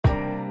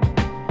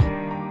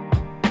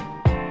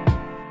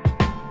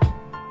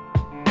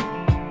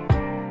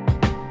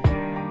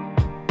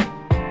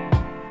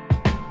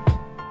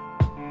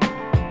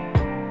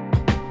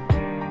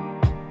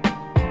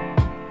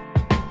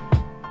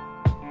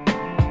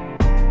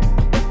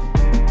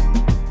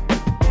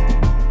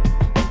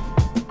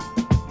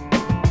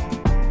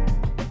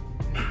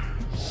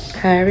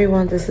Hi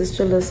everyone, this is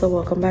Jalissa.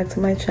 Welcome back to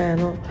my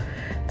channel.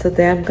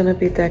 Today I'm going to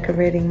be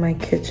decorating my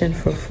kitchen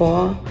for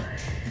fall.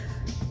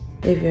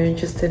 If you're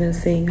interested in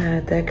seeing how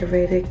I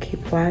decorate it,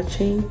 keep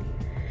watching.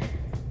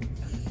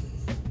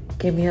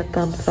 Give me a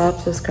thumbs up,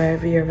 subscribe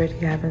if you already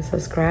haven't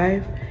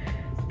subscribed,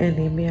 and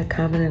leave me a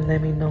comment and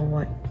let me know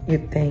what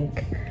you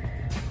think.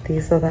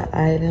 These are the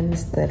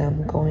items that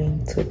I'm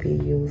going to be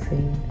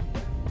using.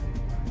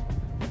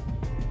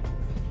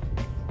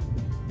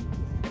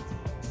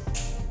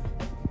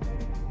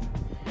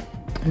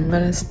 I'm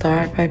gonna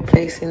start by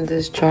placing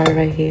this jar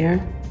right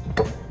here.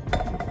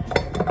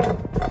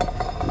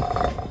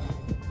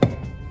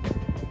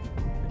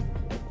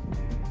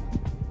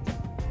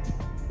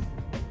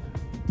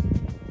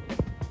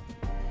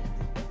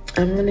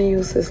 I'm gonna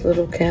use this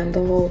little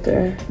candle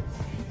holder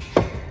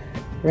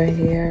right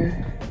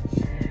here.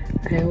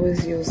 I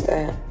always use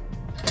that,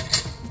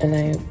 and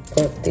I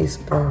put these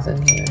spoons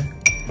in here.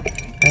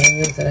 I don't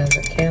use it as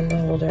a candle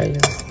holder, I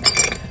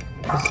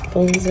use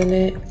spoons in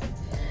it.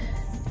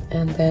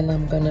 And then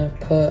I'm gonna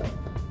put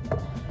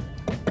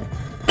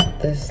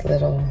this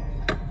little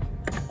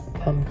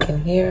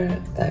pumpkin here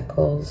that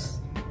goes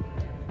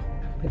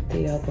with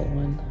the other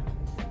one.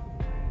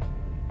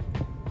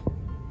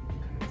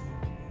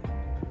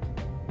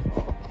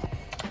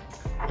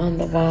 On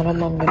the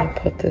bottom, I'm gonna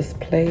put this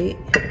plate.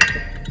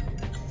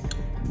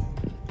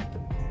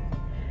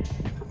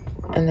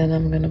 And then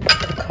I'm gonna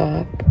put the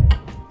cup.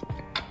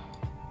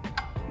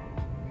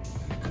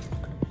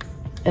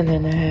 And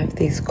then I have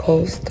these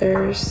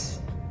coasters.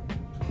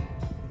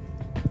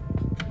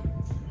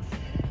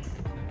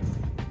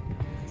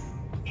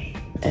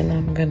 And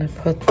I'm gonna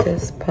put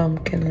this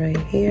pumpkin right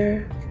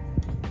here.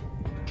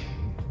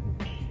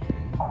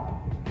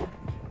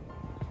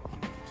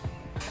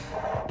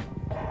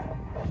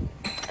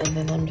 And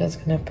then I'm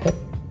just gonna put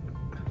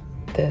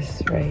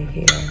this right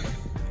here.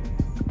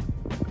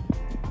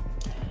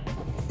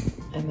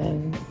 And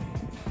then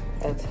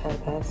that's how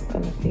that's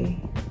gonna be.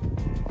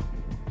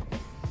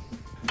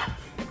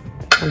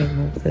 Let me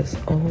move this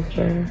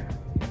over.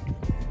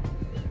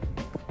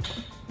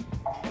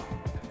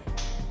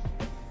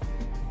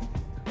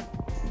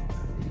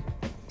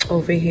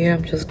 Over here,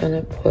 I'm just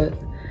gonna put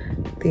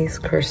these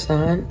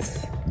croissants.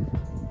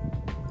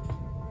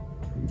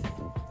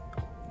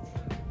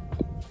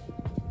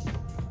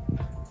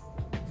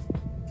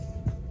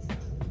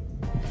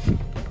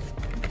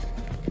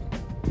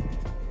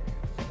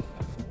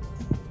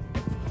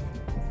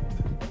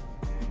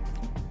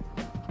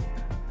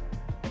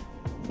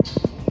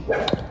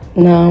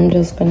 Now I'm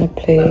just gonna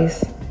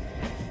place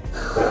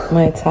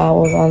my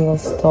towels on the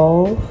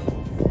stove.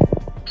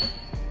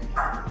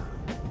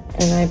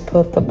 And I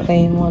put the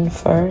plain one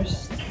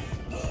first.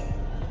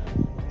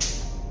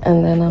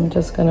 And then I'm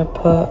just gonna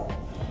put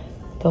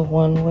the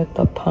one with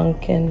the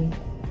pumpkin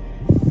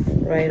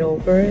right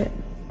over it.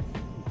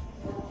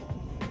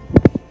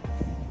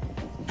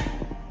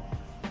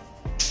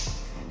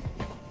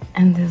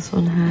 And this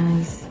one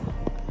has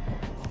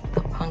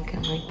the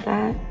pumpkin like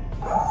that.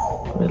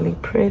 Really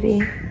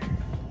pretty.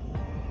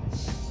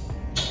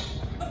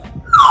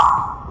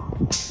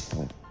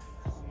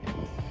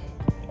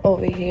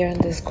 Over here in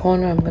this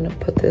corner, I'm gonna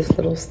put this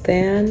little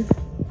stand.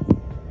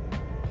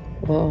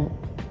 Well,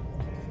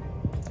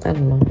 I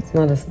don't know, it's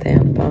not a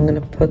stand, but I'm gonna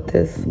put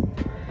this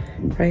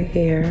right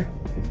here.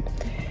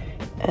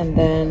 And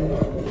then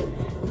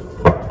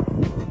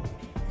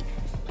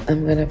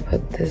I'm gonna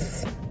put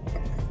this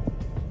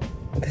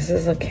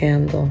is a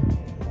candle.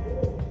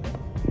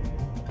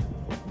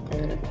 I'm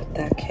gonna put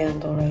that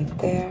candle right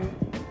there.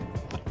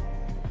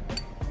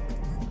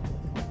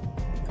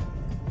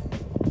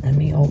 Let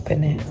me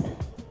open it.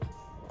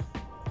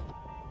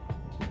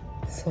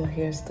 So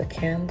here's the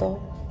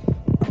candle,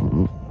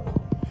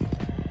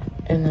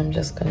 and I'm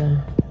just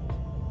gonna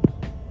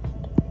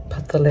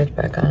put the lid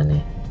back on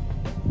it.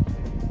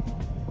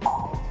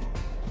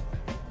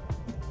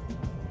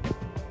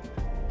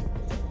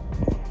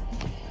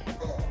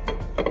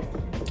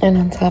 And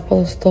on top of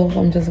the stove,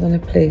 I'm just gonna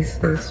place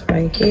this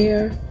right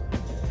here.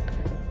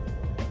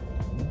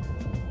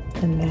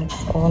 And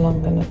that's all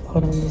I'm gonna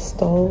put on the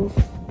stove.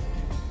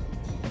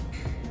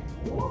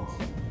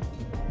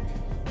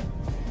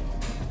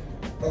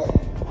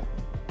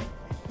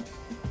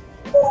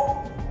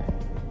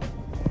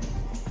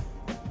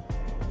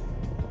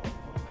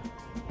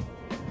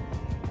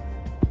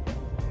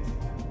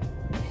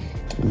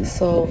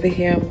 So over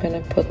here, I'm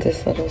gonna put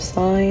this little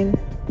sign.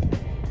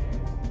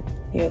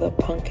 You're the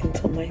pumpkin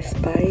to my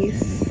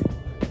spice.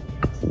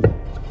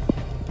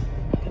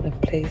 I'm gonna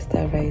place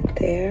that right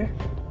there.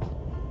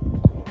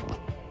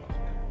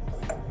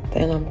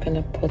 Then I'm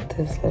gonna put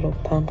this little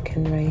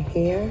pumpkin right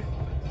here.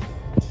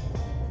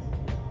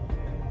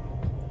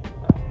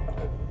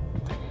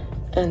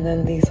 And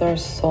then these are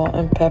salt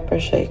and pepper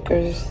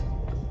shakers,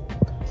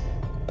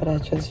 but I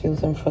just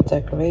use them for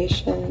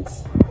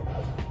decorations.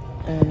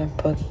 I'm gonna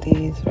put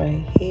these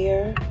right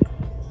here.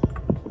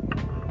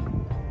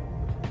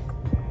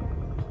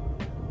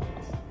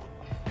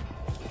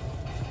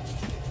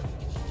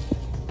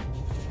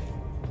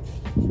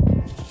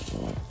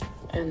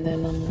 And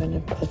then I'm gonna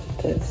put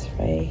this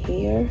right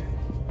here.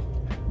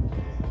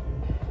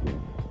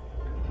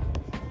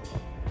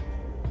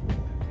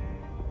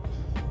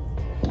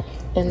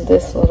 In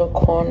this little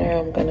corner,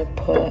 I'm gonna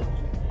put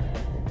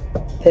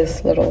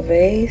this little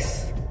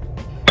vase.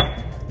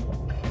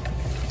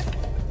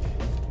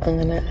 I'm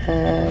gonna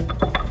add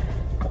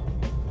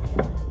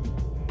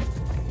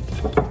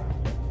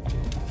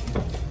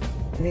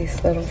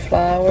these little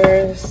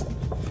flowers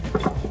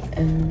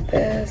and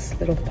this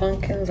little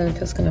pumpkins. I'm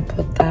just gonna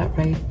put that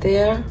right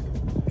there.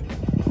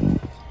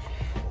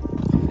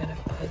 I'm gonna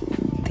put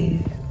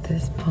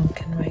this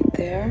pumpkin right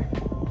there.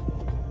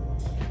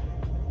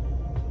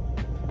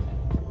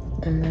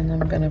 And then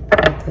I'm gonna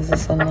put, this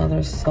is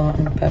another salt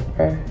and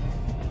pepper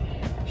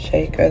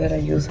shaker that I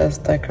use as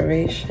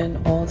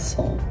decoration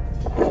also.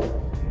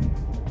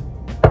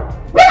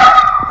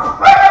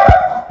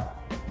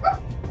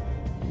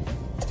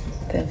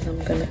 Then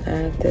I'm gonna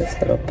add this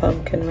little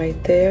pumpkin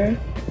right there.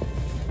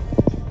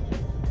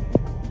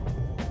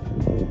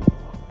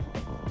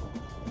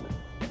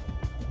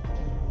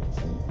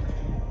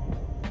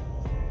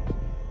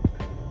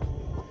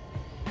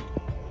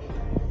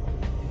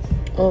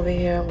 Over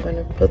here, I'm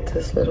gonna put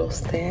this little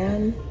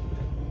stand.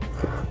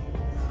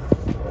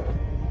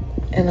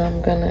 And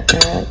I'm gonna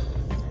add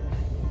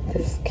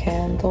this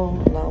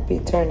candle, and I'll be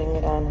turning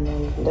it on in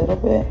a little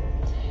bit.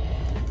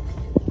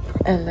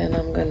 And then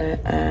I'm gonna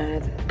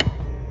add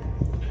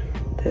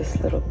this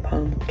little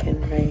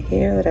pumpkin right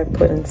here that I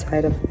put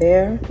inside of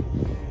there.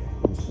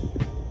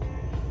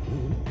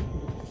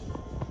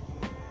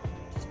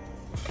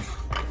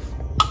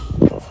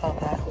 That's how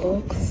that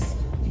looks.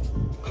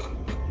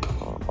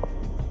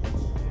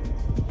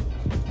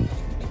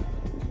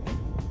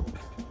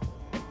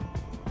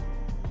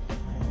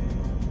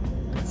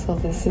 So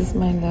this is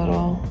my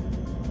little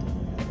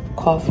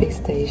coffee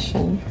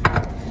station.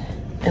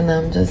 And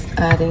I'm just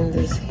adding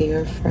this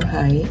here for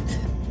height.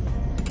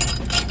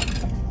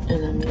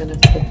 And I'm gonna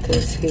put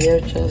this here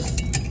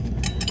just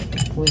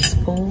with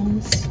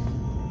spoons.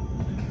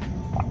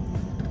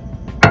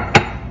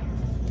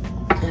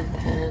 And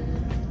then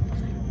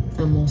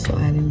I'm also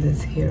adding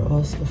this here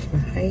also for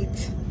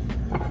height.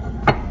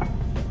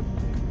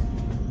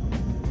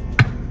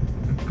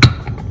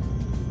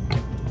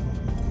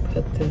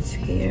 Put this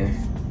here.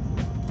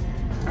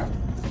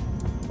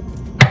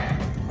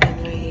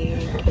 And right here,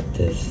 put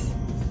this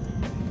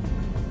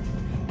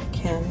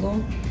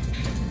candle.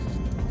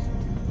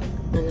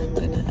 And I'm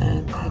gonna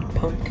add that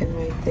pumpkin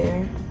right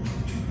there.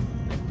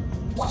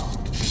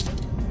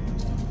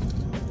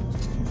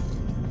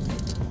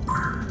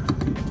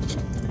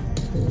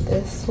 And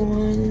this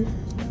one.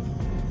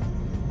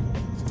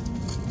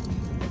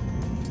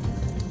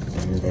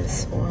 And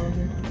this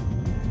one.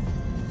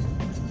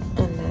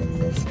 And then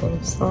this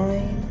little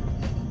sign.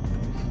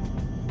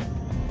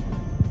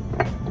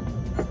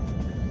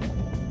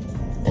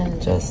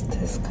 And just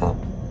this cup.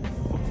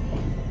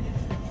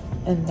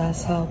 And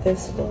that's how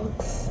this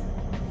looks.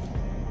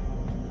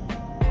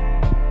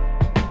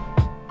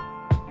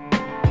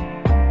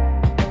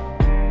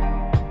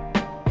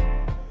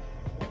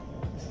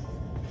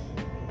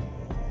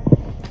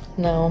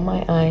 Now on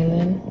my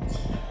island,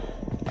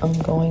 I'm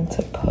going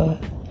to put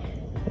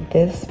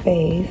this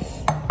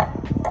vase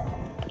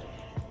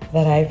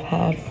that I've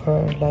had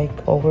for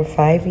like over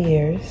 5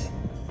 years.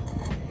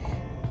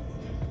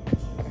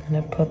 I'm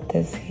gonna put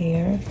this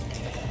here,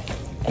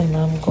 and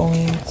I'm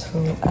going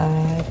to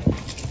add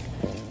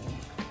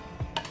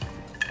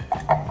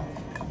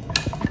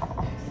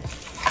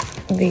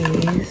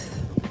these.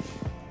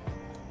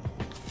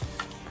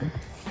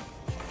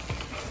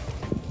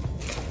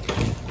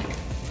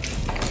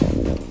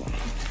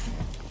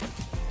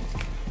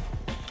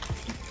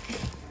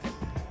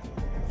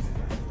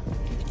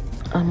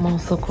 I'm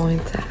also going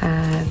to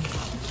add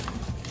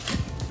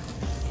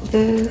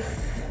this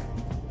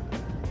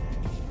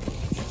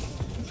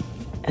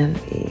and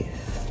these,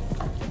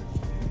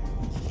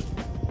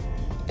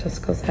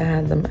 just because I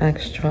had them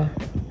extra.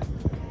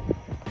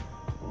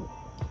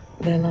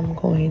 Then I'm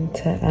going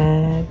to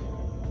add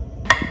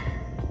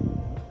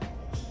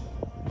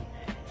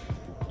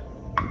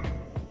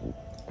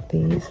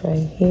these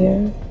right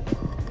here.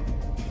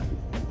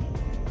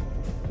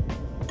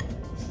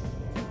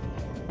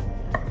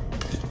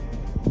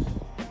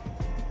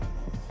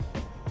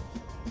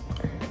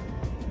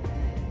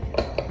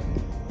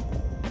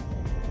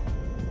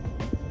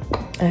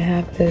 I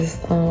have this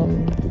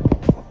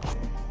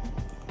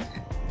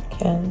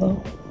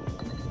candle.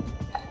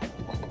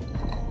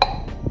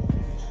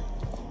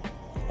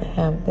 I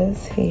have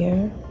this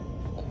here.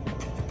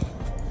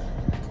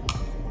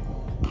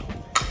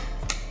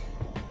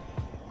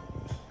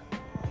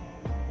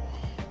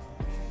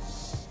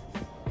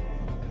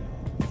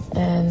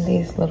 And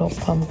these little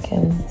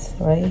pumpkins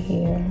right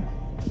here.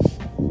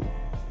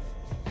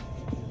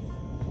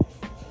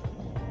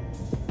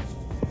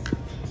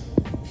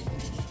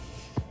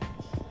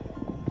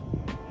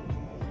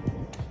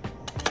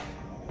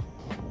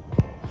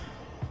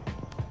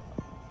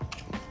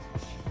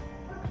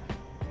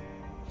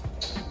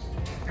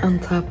 On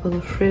top of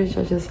the fridge,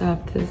 I just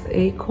have this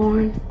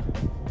acorn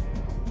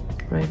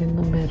right in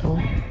the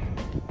middle.